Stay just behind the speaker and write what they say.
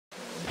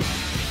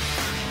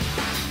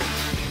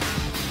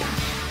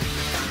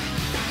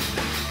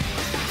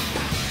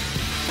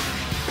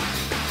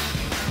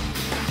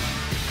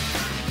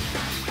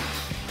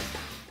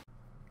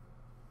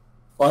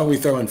Why don't we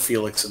throw in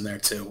Felix in there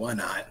too? Why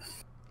not?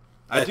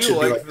 I That do should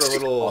be like like the a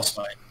little... boss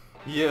fight.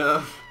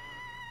 Yeah.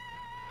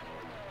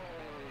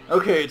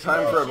 Okay,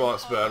 time for a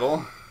boss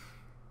battle.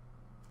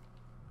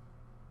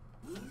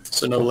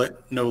 So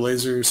no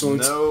laser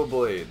swords? No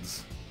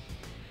blades.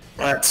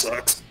 That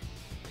sucks.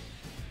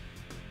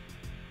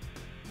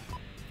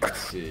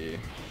 Let's see.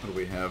 What do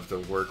we have to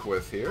work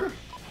with here?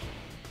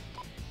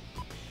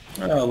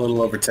 A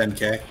little over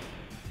 10k.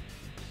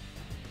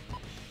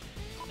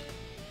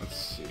 Let's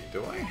see.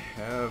 Do I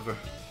have...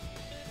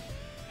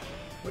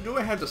 What do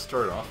I have to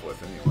start off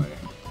with anyway?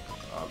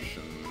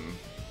 Option...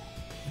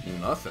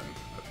 Nothing,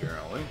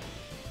 apparently.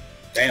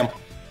 Damn.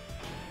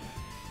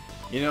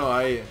 You know,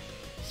 I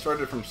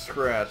started from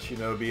scratch, you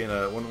know, being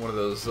one of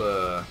those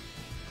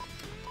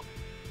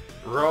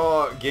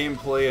raw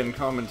gameplay and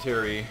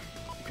commentary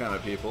kind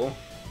of people.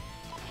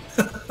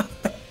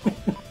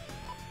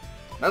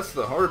 That's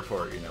the hard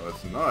part, you know,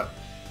 it's not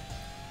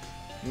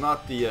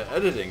the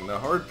editing. The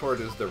hard part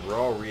is the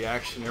raw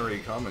reactionary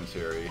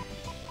commentary.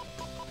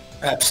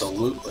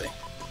 Absolutely.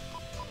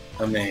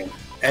 I mean,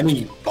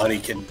 anybody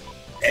can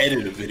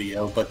edit a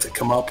video, but to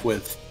come up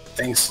with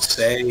things to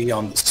say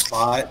on the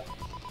spot,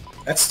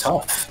 that's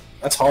tough.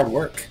 That's hard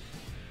work.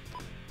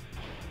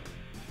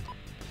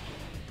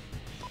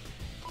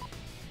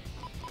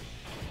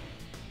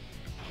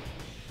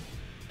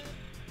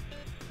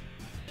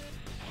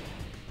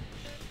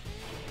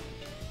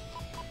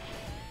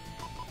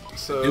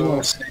 So, I do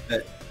want to say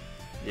that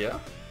yeah?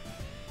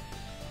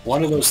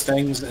 one of those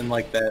things in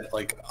like that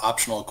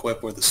optional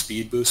equip where the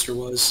speed booster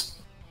was,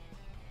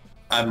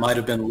 I might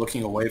have been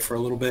looking away for a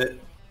little bit,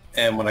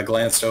 and when I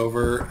glanced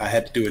over, I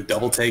had to do a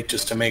double take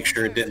just to make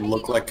sure it didn't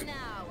look like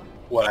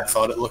what I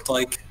thought it looked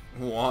like.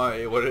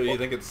 Why? What do you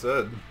think it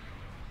said?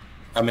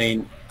 I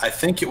mean, I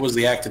think it was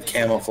the active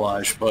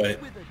camouflage, but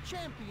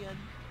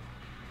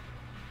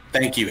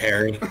thank you,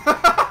 Harry.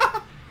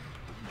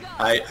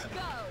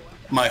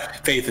 My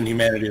faith in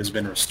humanity has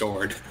been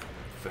restored.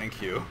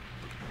 Thank you.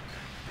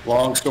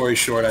 Long story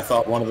short, I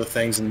thought one of the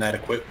things in that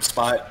equip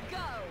spot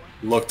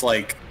looked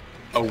like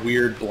a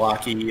weird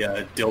blocky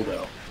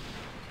dildo.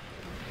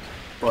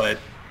 But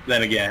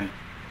then again,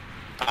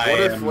 what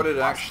if it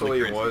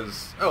actually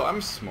was... Oh, I'm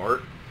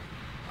smart.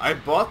 I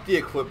bought the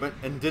equipment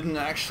and didn't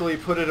actually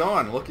put it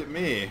on. Look at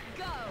me.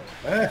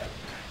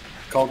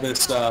 Call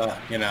this,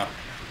 you know...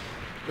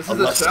 This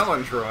is a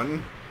challenge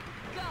run.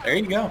 There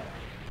you go.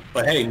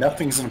 But hey,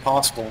 nothing's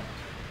impossible.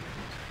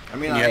 I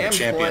mean, I am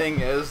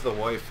playing as the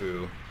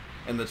waifu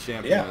and the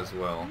champion as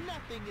well.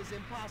 Nothing is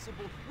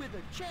impossible with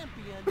a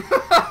champion.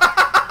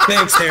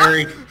 Thanks,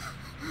 Harry.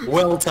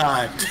 Well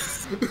timed.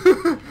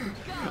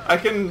 I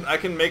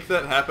can make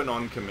that happen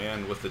on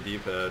command with the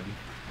D-pad.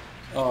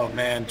 Oh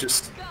man,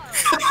 just...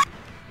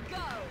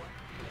 I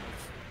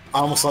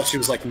almost thought she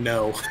was like,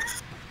 no.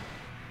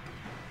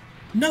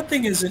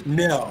 Nothing isn't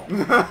no.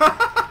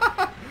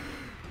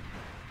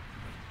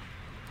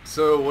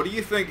 So, what do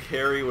you think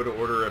Harry would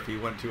order if he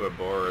went to a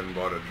bar and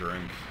bought a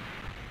drink?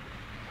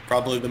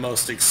 Probably the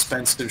most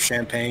expensive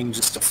champagne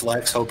just to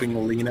flex,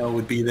 hoping Lena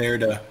would be there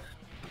to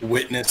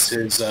witness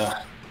his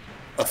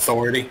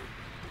authority.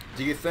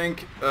 Do you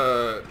think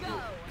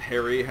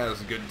Harry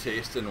has good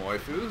taste in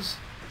waifus?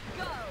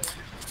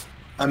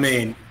 I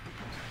mean,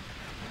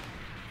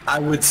 I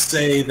would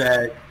say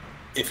that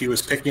if he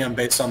was picking them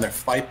based on their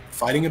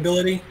fighting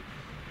ability,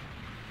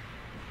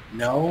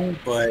 no,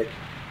 but...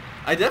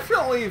 I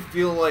definitely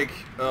feel like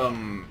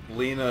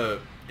Lena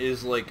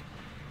is like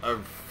a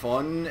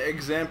fun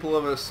example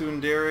of a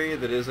tsundere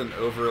that isn't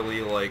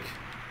overly like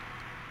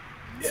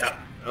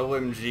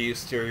OMG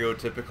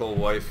stereotypical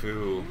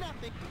waifu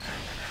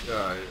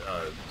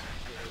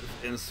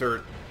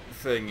insert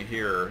thing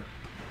here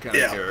kind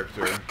of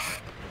character.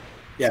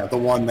 Yeah, the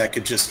one that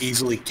could just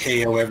easily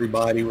KO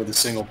everybody with a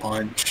single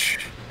punch.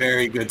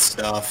 Very good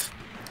stuff.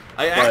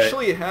 I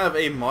actually have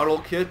a model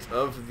kit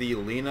of the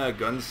Lena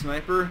gun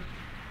sniper.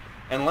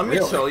 And let me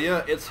tell you,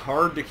 it's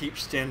hard to keep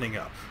standing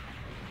up.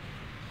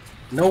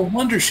 No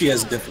wonder she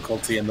has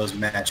difficulty in those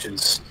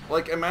matches.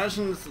 Like,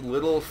 imagine this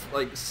little,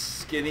 like,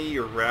 skinny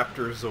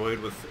raptor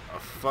Zoid with a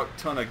fuck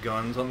ton of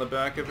guns on the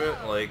back of it,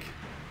 like...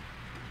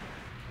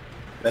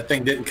 That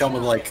thing didn't come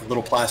with, like,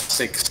 little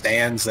plastic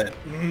stands that...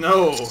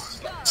 No!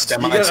 You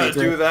gotta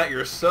do that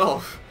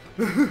yourself.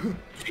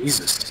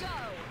 Jesus.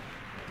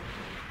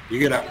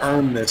 You gotta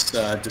earn this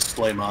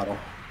display model.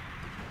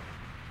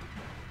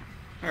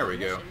 There we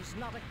go.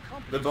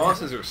 The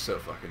bosses are so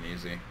fucking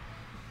easy.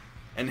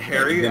 And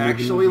Harry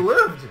actually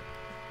lived!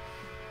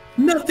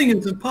 Nothing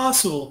is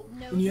impossible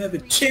when you have a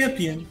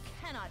champion.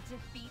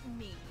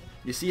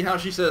 You see how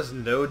she says,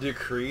 no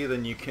decree,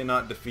 then you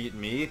cannot defeat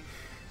me?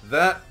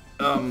 That,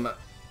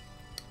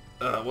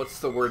 what's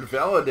the word?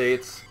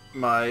 Validates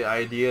my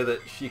idea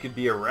that she could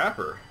be a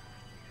rapper.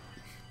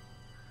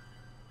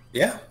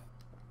 Yeah.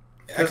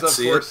 Because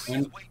of course...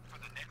 You know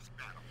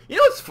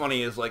what's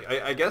funny is, like,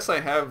 I guess I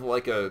have,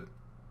 like,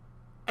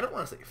 I don't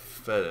want to say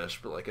fetish,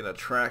 but like an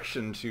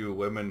attraction to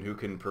women who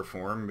can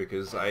perform,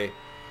 because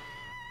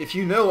If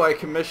you know, I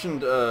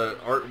commissioned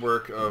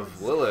artwork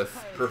of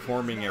Lilith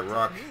performing a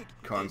rock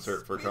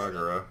concert for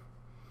Kagura.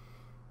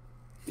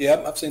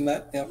 Yep, I've seen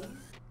that. Yep.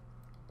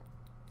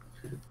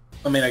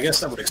 I mean, I guess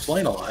that would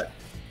explain a lot,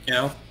 you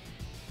know?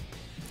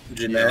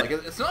 Yeah, like,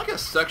 it's not like a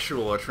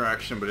sexual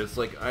attraction, but it's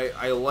like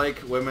I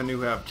like women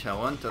who have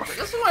talent.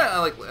 That's why I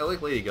like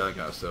Lady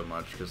Gaga so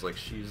much, because like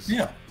she's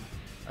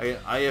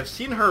I have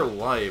seen her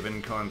live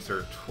in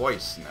concert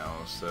twice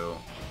now, so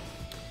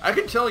I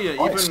can tell you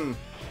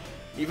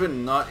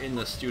even not in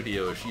the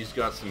studio, she's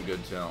got some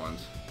good talent.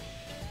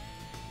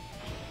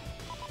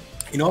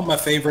 You know what my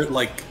favorite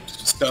like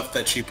stuff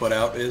that she put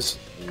out is?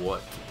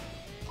 What?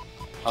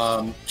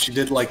 She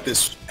did like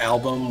this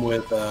album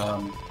with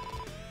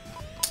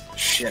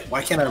shit.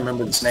 Why can't I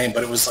remember this name?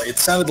 But it was like it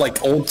sounded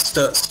like old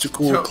stuff,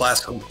 cool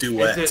classical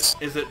duets.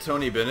 Is it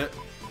Tony Bennett?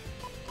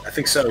 I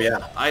think so.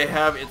 Yeah. I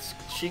have it's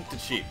Cheek to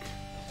Cheek.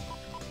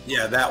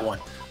 Yeah, that one.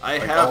 I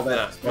like have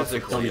that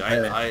physically.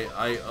 I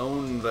I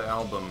own the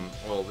album.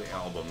 Well,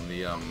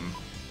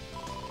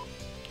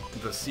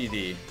 the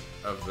CD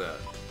of that.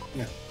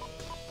 Yeah.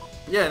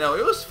 Yeah, no,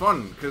 it was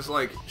fun because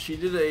like she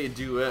did a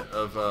duet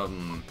of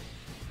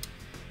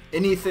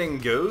Anything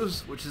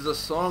Goes, which is a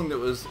song that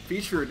was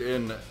featured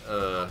in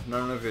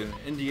none other than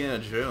Indiana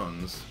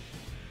Jones.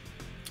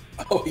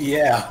 Oh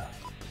yeah.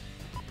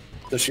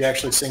 Does she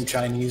actually sing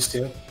Chinese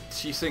too?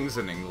 She sings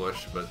in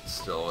English, but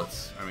still,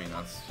 that's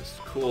just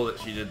cool that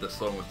she did the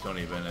song with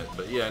Tony Bennett.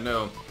 But yeah,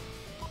 no,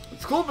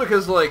 it's cool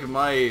because like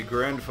my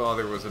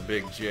grandfather was a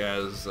big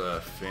jazz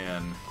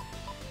fan.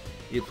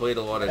 He played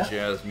a lot of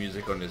jazz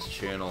music on his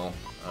channel.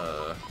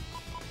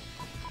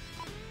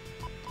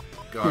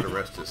 God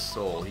rest his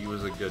soul. He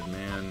was a good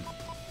man.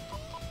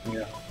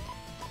 Yeah.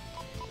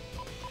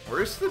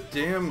 Where's the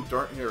damn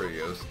dark... Here he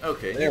goes.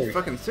 Okay, There it's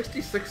fucking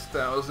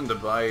 66,000 to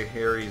buy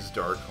Harry's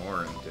dark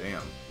horn.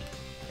 Damn.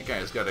 That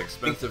guy's got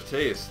expensive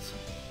taste.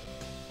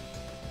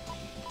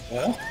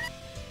 Well,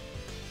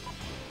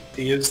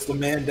 he is the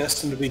man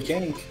destined to be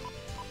king.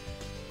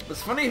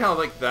 It's funny how,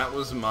 like, that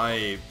was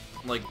my...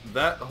 Like,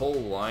 that whole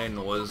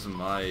line was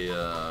my,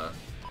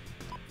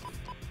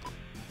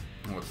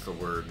 what's the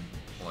word?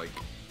 Like...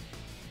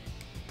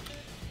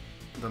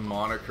 the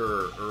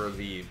moniker or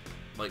the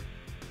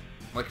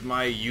like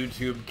my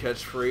YouTube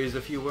catchphrase,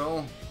 if you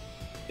will.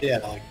 Yeah,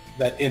 like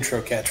that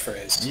intro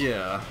catchphrase.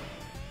 Yeah.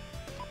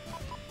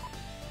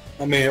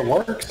 I mean, it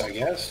works, I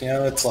guess. You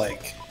know, it's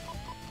like...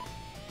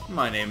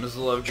 My name is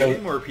Love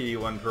Game, or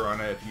PD1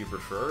 Piranha if you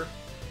prefer.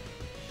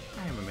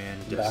 I am a man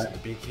destined to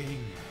be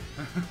king.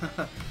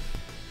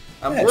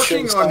 I'm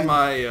working on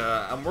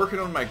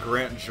my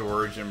Grant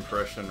George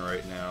impression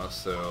right now,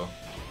 so...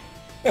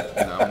 you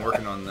know, I'm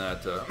working on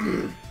that,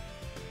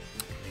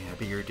 May I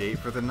be your date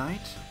for the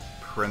night,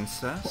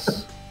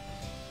 princess?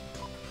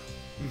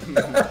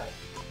 Yeah,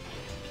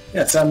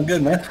 it sounded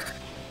good, man.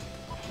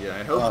 Yeah,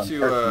 I hope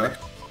to,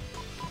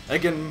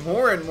 again,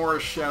 more and more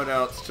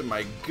shout-outs to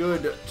my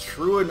good,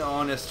 true and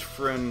honest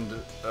friend,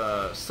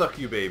 Suck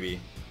You Baby.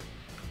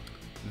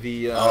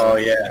 The, oh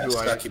yeah, who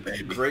Suck I You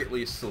Baby.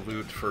 greatly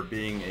salute for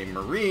being a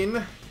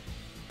Marine.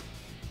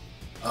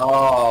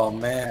 Oh,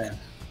 man.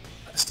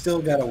 I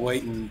still gotta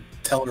wait and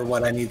tell her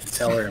what I need to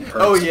tell her in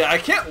person. Oh yeah, I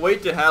can't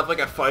wait to have like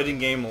a fighting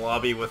game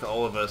lobby with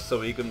all of us so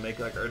we can make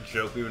like our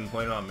joke we've been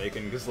planning on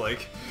making, because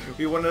like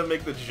we want to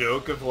make the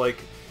joke of like,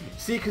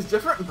 see, because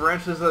different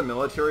branches of the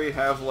military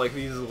have like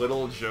these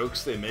little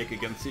jokes they make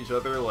against each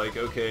other, like,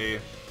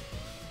 okay,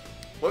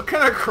 what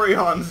kind of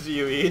crayons do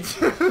you eat?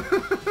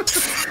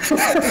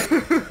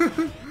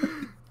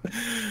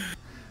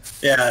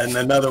 Yeah, and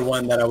another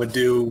one that I would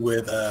do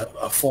with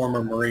a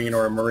former Marine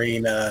or a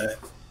Marine,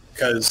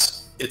 because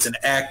it's an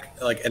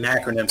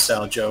acronym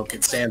style joke.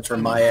 It stands for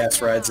My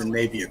Ass Rides in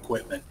Navy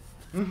Equipment.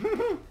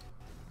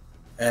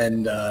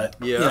 And yeah,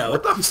 you know,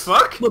 what the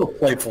fuck? A little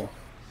playful.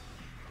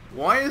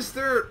 Why is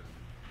there?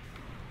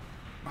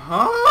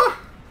 Huh?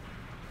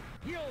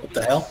 What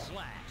the hell?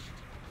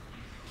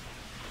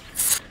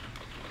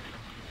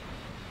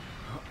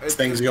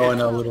 Things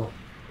going a little.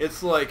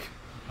 It's like,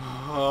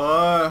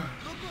 I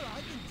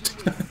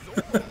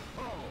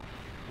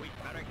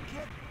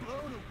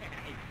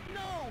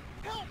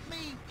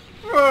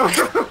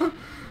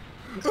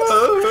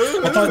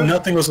thought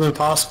nothing was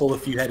impossible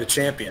if you had a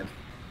champion.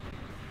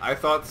 I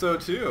thought so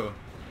too.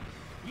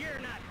 You're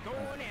not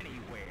going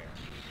anywhere.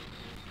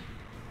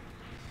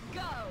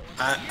 Go.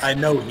 I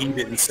know he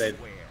didn't say.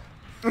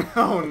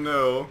 Oh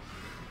no.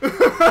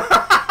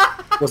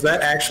 Was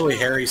that actually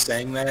Harry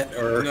saying that,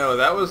 or No,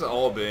 that was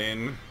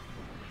Albane.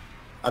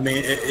 I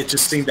mean, it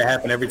just seemed to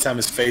happen every time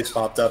his face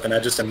popped up, and I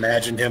just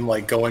imagined him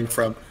like going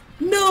from,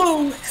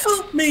 "No,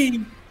 help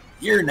me!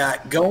 You're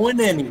not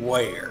going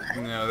anywhere."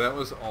 No, that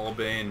was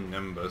Albane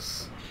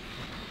Nimbus.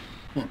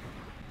 Go.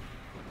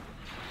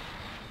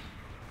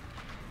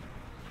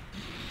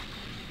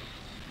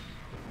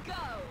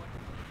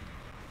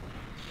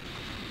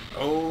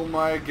 Oh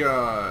my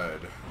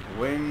god.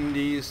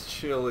 Wendy's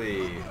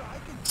chili.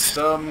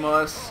 The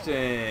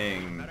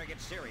Mustang.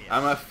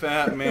 I'm a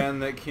fat man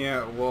that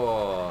can't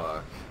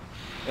walk.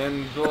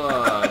 and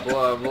blah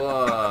blah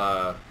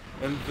blah,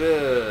 and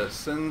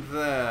this and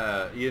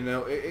that. You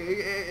know,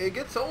 it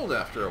gets old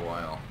after a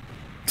while.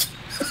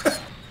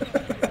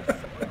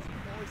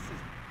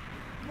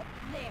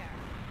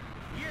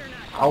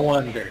 I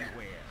wonder,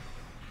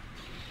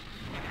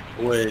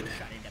 would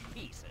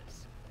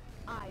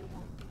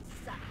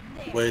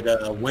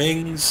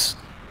Wings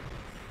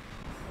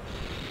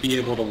be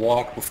able to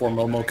walk before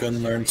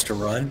Momokun learns to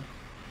run?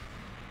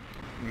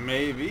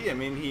 Maybe. I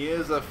mean, he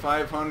is a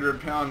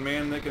 500-pound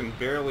man that can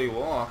barely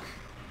walk.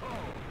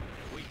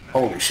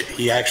 Holy shit,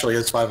 he actually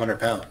is 500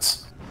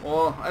 pounds.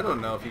 Well, I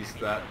don't know if he's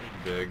that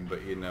big,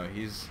 but you know,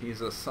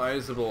 he's a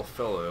sizable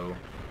fellow.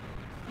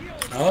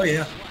 Oh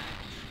yeah.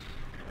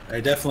 There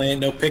definitely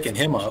ain't no picking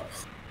him up.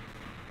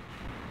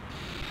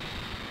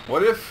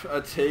 What if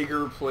a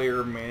Tager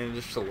player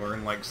managed to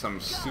learn like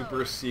some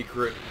super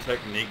secret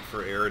technique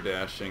for air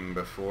dashing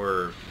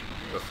before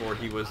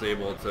he was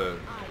able to,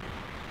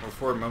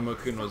 before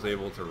Momokun was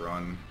able to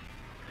run?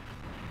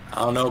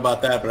 I don't know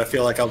about that, but I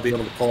feel like I'll be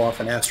able to pull off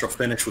an astral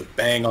finish with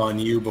Bang on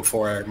You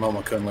before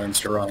Momokun learns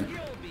to run.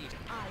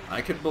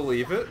 I could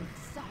believe it.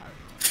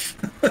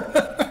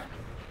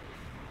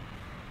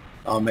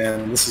 Oh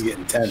man, this is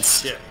getting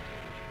tense. Shit.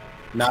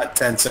 Not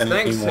tense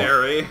anymore. Thanks,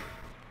 Harry.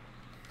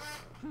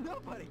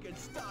 Nobody can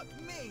stop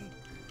me.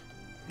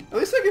 At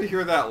least I could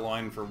hear that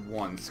line for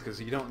once,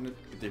 because you don't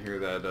get to hear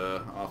that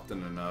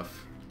often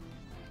enough.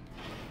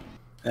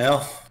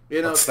 Well,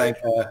 you know, let's thank,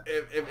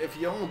 if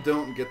y'all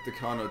don't get the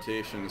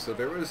connotation, so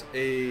there was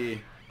a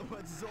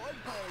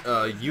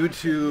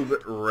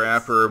YouTube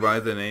rapper by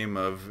the name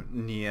of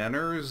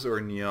Neaners, or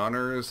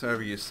Neaners,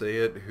 however you say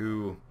it,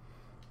 who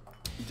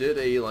did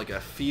a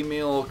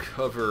female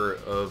cover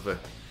of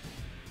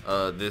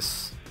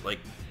this like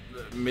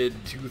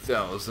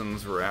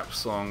mid-2000s rap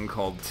song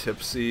called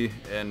Tipsy,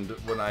 and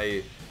when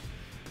I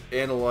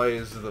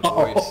analyzed the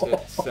voice,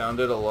 it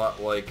sounded a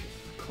lot like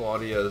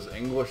Claudia's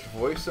English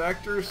voice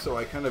actor, so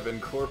I kind of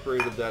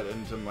incorporated that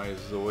into my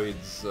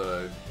Zoids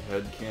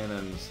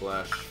headcanon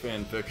 /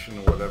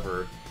 fanfiction,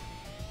 whatever.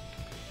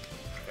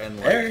 And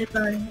like,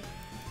 everything.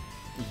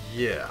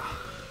 Yeah.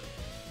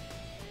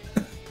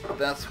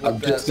 That's what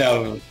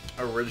that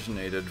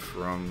originated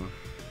from.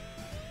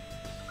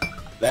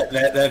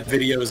 That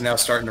video is now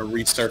starting to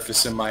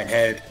resurface in my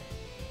head.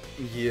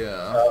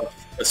 Yeah.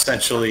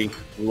 Essentially,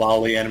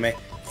 lolly anime.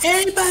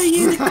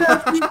 Everybody in the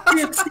club,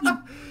 tipsy.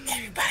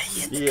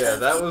 Everybody in the yeah, club,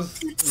 that was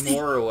tipsy.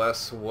 more or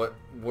less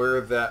where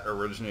that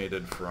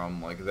originated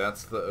from. Like,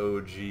 that's the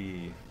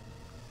OG.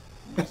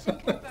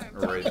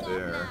 Right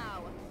there.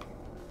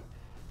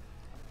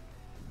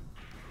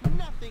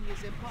 Nothing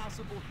is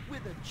impossible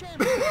with a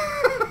champion.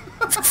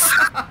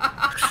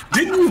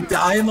 Didn't you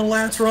die in the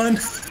last run?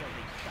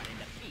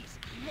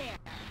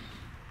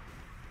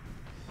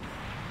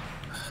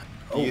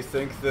 Do you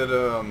think that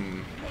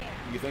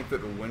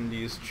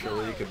Wendy's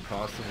chili could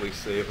possibly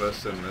save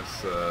us in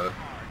this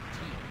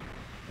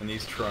in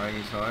these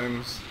trying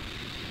times?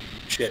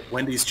 Shit,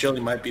 Wendy's chili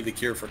might be the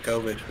cure for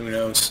COVID. Who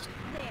knows?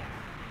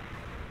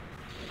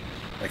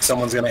 Like,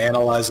 someone's gonna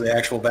analyze the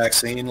actual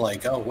vaccine.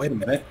 Like, oh, wait a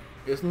minute.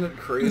 Isn't it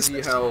crazy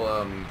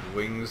how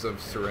Wings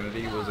of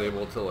Serenity was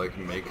able to like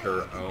make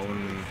her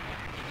own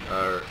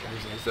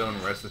his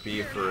own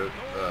recipe for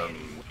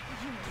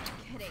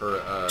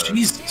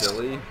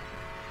chili?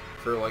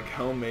 For like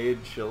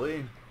homemade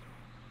chili?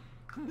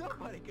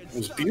 It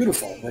was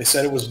beautiful. They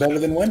said it was better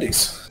than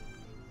Wendy's.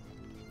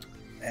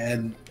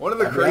 And one of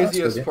the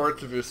craziest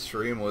parts of his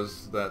stream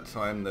was that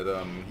time that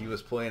he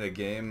was playing a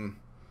game,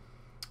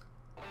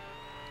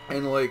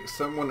 and like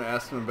someone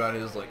asked him about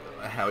his like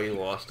how he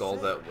lost all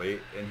that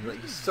weight, and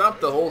he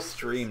stopped the whole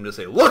stream to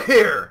say, "Look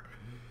here,"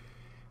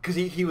 because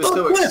he was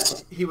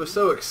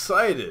so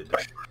excited.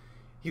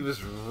 He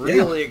was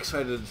really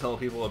excited to tell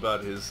people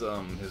about his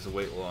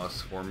weight loss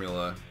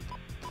formula.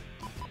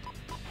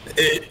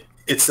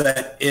 It's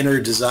that inner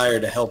desire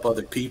to help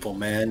other people,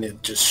 man.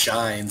 It just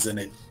shines and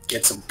it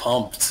gets them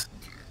pumped.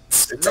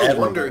 It's no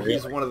wonder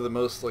he's one of the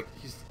most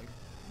he's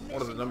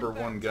one of the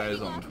 #1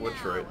 guys on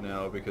Twitch right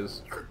now,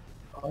 because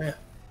oh yeah,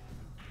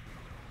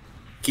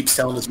 keeps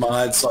telling his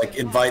mods like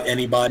invite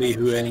anybody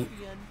who ain't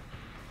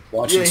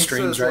watching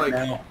streams right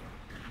now.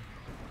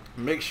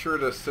 Make sure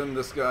to send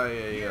this guy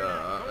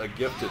a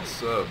gifted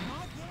sub.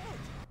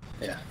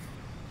 Yeah.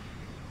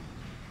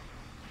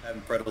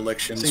 Having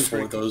predilections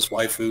for those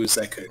waifus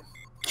that could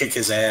kick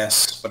his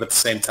ass, but at the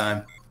same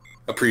time,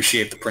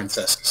 appreciate the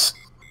princesses.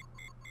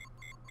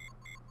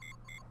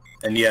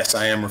 And yes,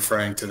 I am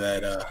referring to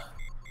that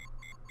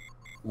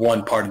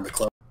one part of the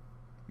club.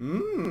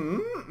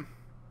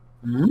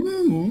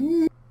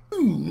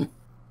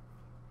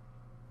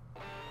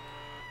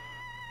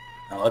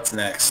 Now what's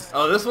next?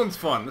 Oh, this one's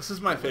fun. This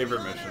is my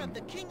favorite mission.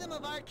 The Kingdom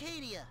of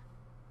Arcadia.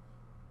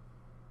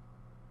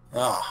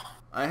 Ah.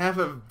 I have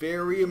a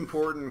very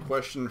important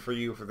question for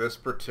you for this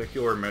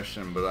particular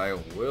mission, but I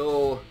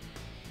will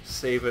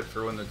save it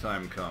for when the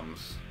time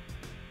comes.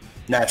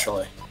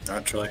 Naturally.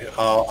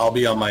 I'll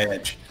be on my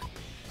edge.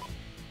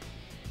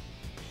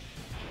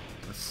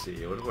 Let's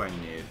see, what do I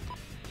need?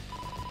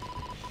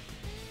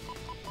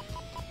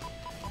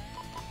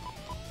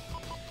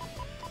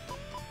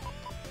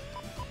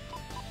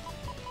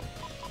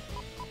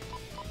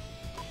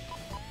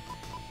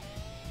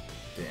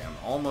 Damn,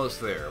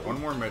 almost there. One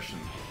more mission.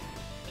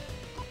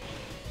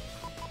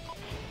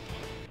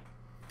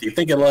 Do you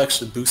think it'll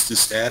actually boost his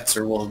stats,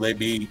 or will they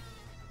be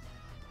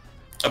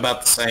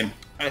about the same?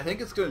 I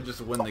think it's gonna just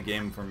win the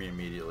game for me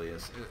immediately.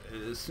 As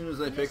soon as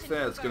I pick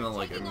that, it's gonna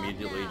like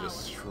immediately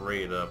just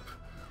straight up,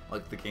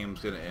 like the game's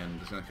gonna end.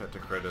 It's gonna cut to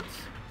credits.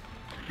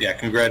 Yeah,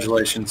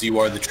 congratulations, you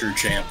are the true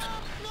champ.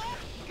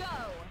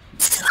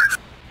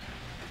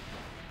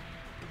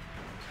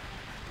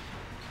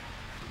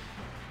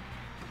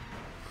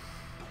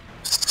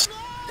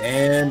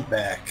 Stand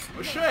back.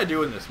 What should I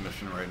do in this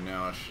mission right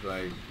now? Should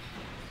I...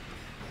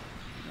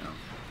 No.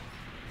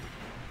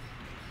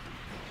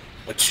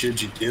 What should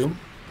you do?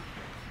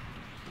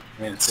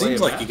 I mean, it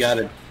seems like you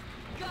gotta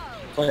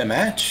play a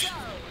match.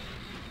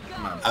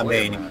 I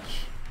mean...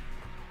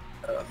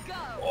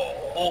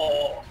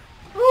 oh.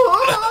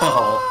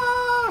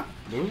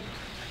 Bloop,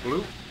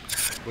 bloop,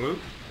 bloop,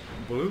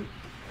 bloop.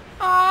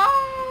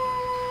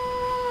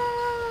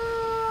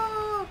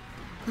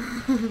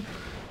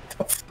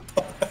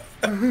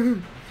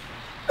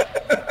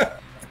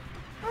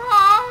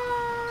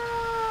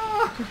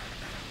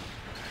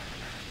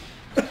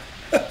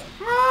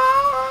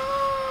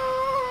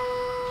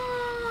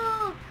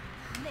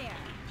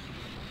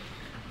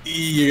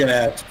 You're gonna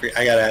have to.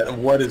 I gotta.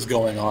 What is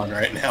going on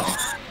right now?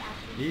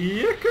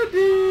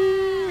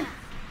 Yickety!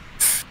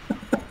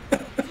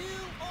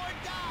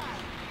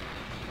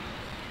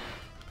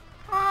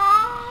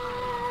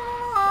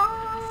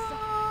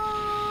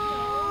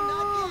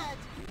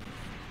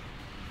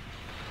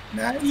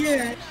 Not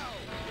yet.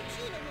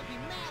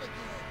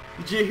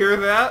 Did you hear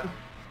that?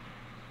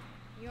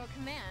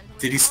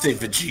 Did he say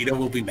Vegeta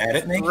will be mad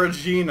at me?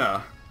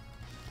 Regina.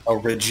 Oh,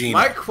 Regina.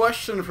 My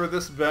question for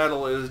this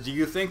battle is, do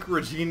you think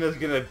Regina's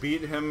gonna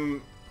beat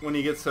him when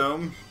he gets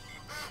home?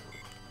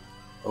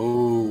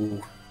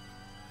 Oh.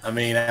 I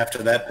mean,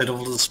 after that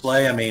pitiful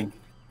display, I mean,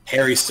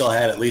 Harry still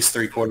had at least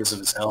 3/4 of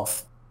his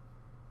health.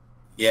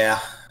 Yeah,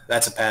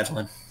 that's a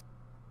paddling.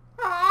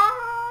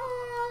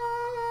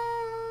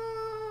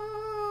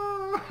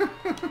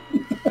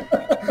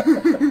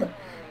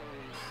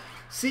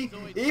 See,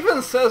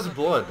 even says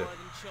blood.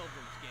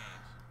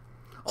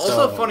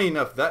 Also, funny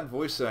enough, that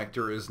voice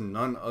actor is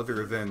none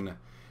other than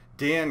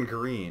Dan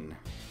Green.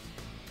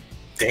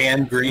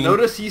 Dan Green?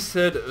 Notice he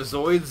said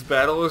Zoids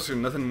battles are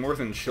nothing more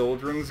than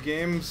children's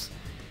games.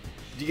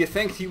 Do you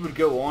think he would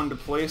go on to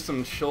play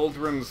some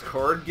children's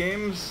card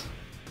games?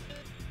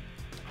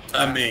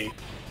 I mean,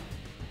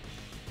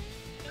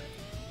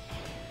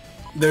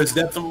 there's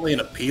definitely an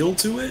appeal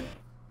to it.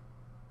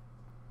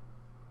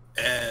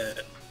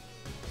 And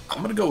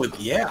I'm gonna go with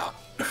yeah.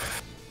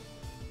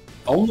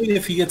 Only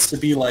if he gets to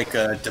be like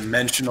a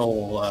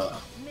dimensional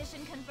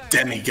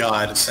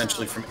demigod,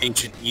 essentially from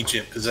ancient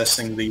Egypt,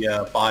 possessing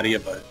the body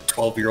of a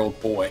 12-year-old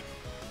boy.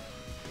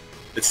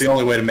 It's the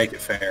only way to make it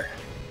fair.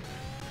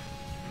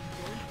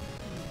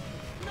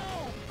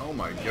 Oh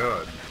my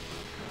god.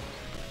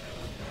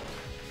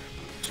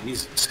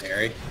 Jesus,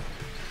 Harry.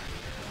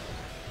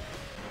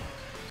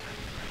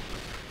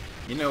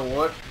 You know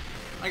what?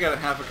 I got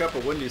half a cup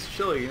of Wendy's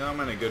chili, you know I'm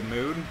in a good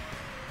mood.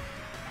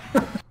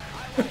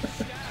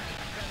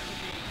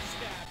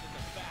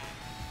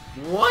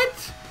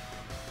 What?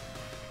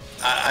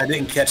 I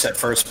didn't catch that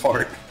first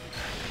part.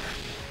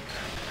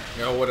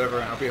 You know, whatever.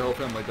 I hope your whole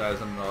family dies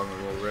in an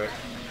automobile wreck.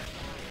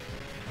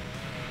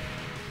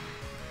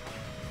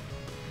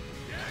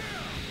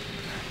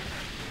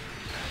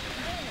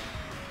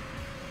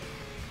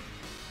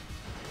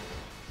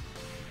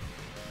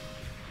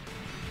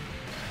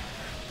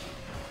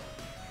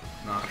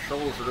 Nah,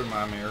 shovels are in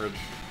my marriage.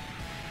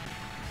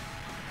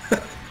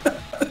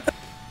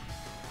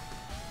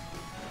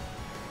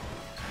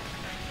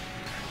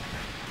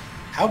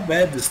 How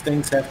bad does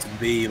things have to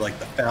be, like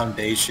the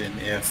Foundation,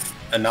 if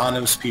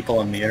anonymous people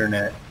on the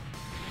internet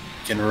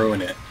can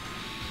ruin it?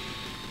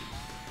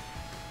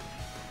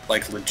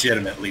 Like,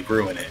 legitimately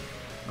ruin it.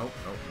 Nope,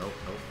 nope, nope,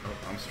 nope, nope.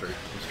 I'm straight.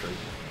 I'm straight.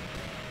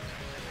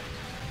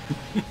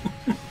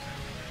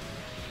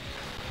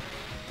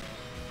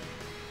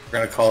 We're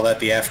gonna call that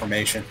the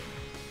affirmation.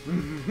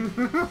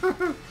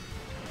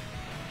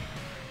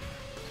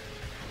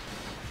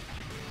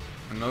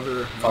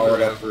 Another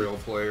Azrael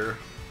player.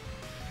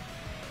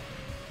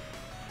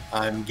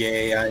 I'm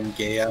gay, I'm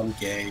gay, I'm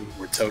gay.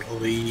 We're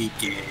totally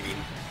gay.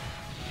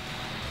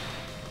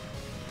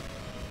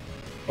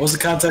 What was the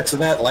context of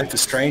that? Life is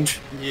Strange?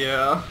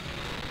 Yeah.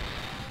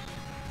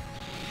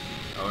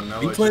 Oh no.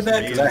 You played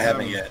that? Because I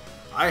haven't yet.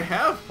 I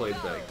have played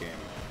that game.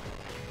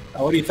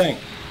 Oh, what do you think?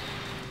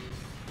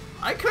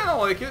 I kind of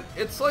like it.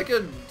 It's like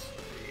a,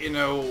 you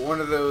know,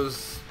 one of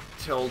those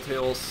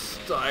Telltale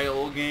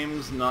style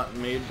games not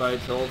made by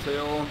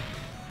Telltale.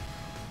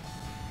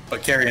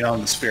 But carrying on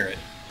the spirit.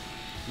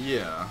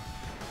 Yeah.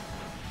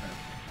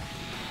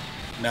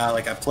 Nah,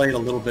 like I played a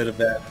little bit of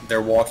that,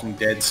 their Walking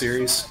Dead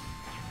series.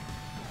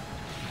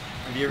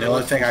 Have you ever the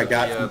only thing I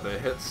got from the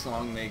hit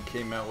song they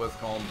came out with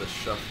called The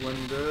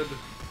Shuffling Dead?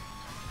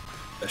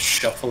 The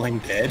Shuffling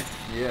Dead?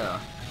 Yeah.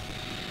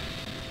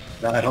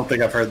 No, I don't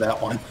think I've heard that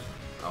one.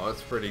 Oh,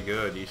 that's pretty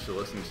good. You should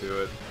listen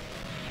to it.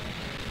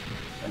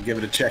 I'll give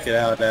it a check it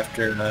out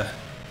after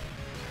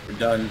we're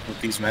done with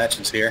these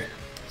matches here.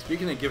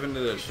 Speaking of giving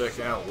it a check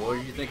out, what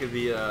did you think of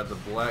the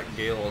Black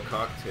Gale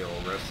cocktail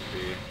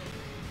recipe?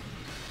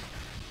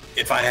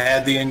 If I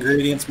had the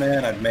ingredients,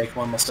 man, I'd make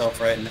one myself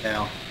right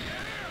now.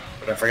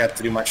 But I forgot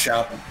to do my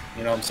shopping.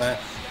 You know what I'm saying?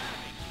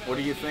 What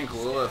do you think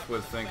Lilith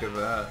would think of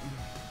that?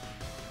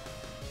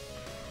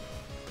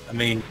 I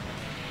mean,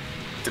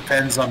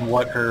 depends on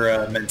what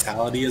her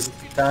mentality is at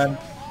the time.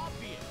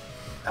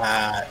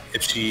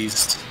 If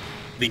she's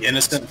the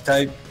innocent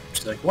type,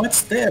 she's like,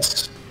 what's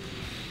this?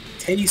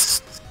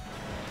 Tastes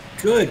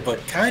good, but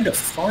kind of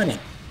funny.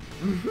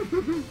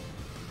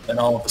 Then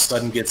all of a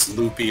sudden gets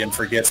loopy and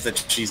forgets that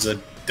she's a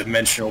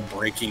dimensional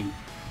breaking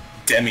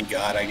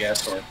demigod, I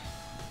guess, or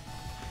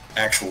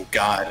actual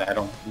god. I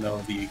don't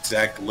know the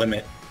exact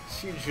limit.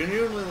 She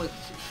genuinely,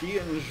 she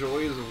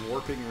enjoys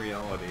warping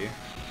reality.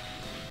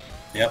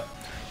 Yep.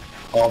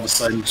 All of a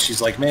sudden,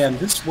 she's like, man,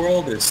 this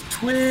world is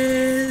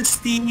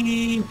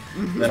twisty.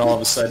 Then all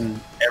of a sudden,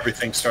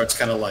 everything starts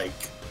kind of like,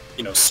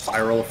 you know,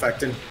 spiral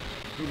affecting.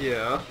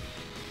 Yeah.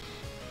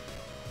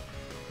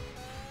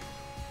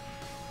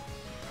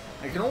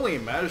 I can only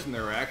imagine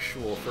their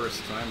actual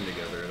first time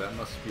together. That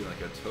must be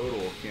like a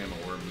total can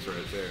of worms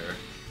right there.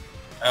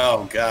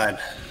 Oh, God.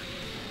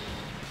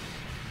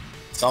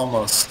 It's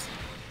almost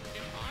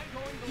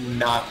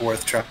not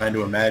worth trying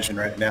to imagine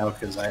right now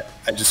because I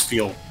just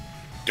feel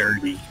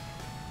dirty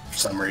for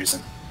some reason.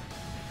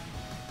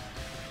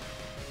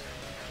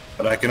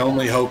 But I can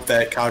only hope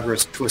that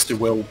Kagura's twisted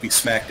will be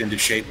smacked into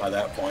shape by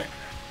that point.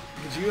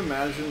 Could you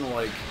imagine,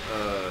 like,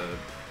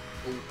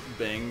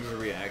 Bang's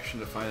reaction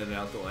to finding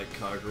out that, like,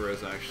 Kagura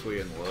is actually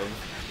in love?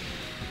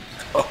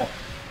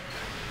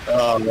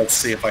 Oh. Let's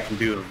see if I can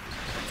do a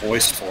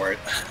voice for it.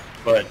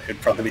 But it'd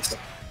probably be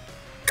something.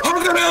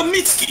 Kagura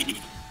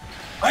Mitsuki!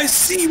 I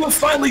see you have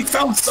finally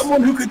found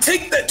someone who could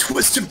take that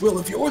twisted will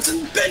of yours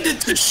and bend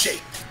it to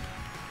shape.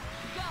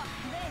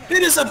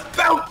 It is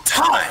about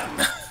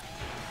time!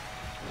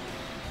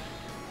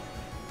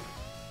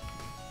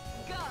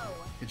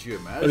 Could you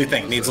imagine? What do you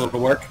think? Needs a little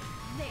work?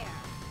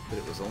 But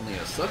it was only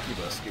a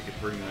succubus who could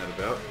bring that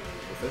about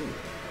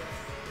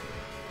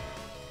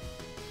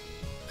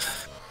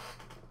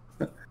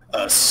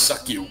within.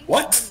 Suck you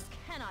what?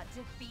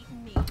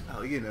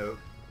 Oh, you know,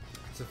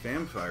 it's a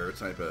vampire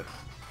type of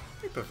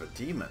a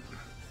demon.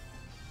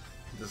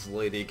 This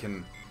lady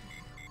can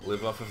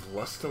live off of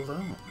lust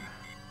alone.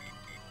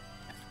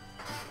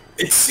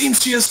 It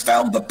seems she has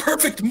found the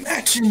perfect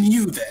match in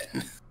you,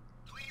 then.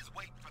 Please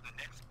wait for the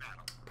next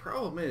battle.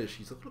 Problem is,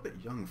 she's a little bit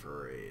young for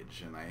her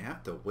age, and I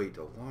have to wait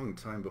a long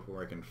time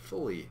before I can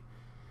fully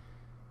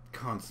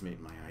consummate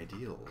my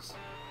ideals.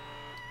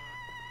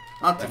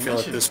 Not to I feel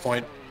at this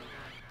point,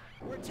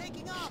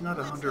 she's not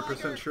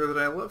 100% sure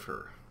that I love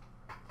her.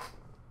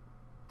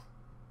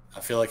 I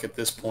feel like at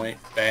this point,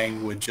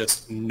 Bang would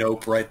just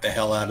nope right the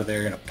hell out of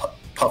there in a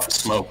puff of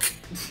smoke.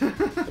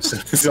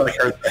 It's like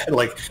her,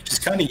 like she's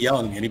kind of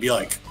young, and he'd be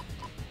like,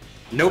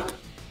 "Nope."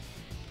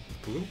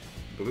 Bloop,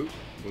 bloop,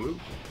 bloop,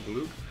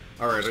 bloop.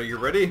 All right, are you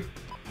ready?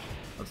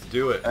 Let's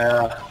do it.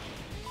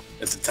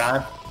 Is it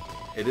time?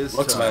 It is.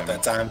 Looks time. about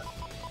that time.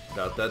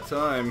 About that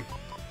time.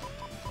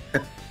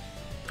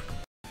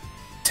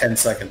 10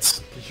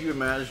 seconds. Could you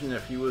imagine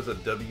if he was a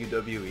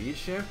WWE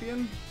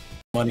champion?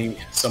 Money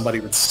somebody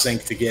would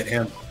sink to get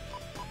him.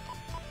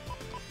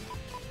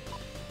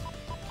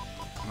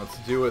 Let's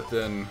do it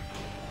then.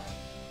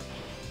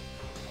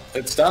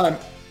 It's time.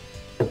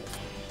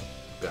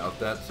 About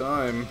that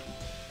time.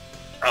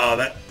 Oh,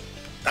 that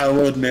I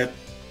will admit,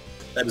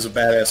 that is a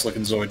badass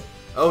looking Zoid.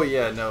 Oh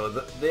yeah, no,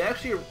 they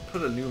actually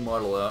put a new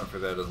model out for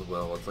that as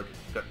well. It's like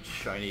got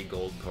shiny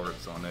gold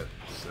parts on it,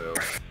 so.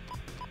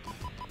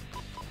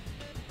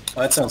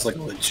 Oh, that sounds like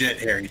a legit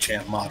Harry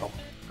Champ model.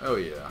 Oh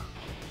yeah.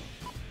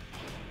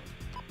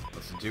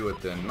 Let's do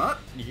it then. Not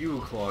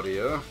you,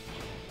 Claudia.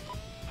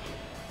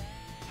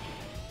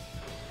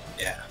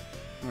 Yeah.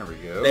 There we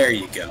go. There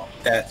you go.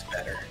 That's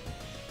better.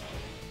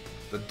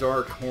 The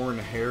Dark Horn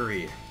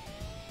Harry.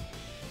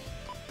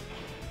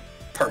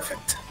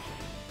 Perfect.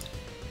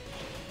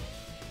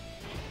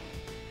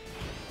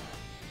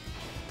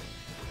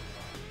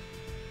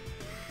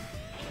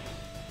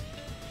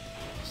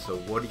 So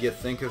what do you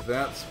think of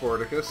that,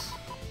 Spartacus?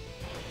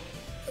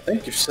 I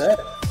think you're set.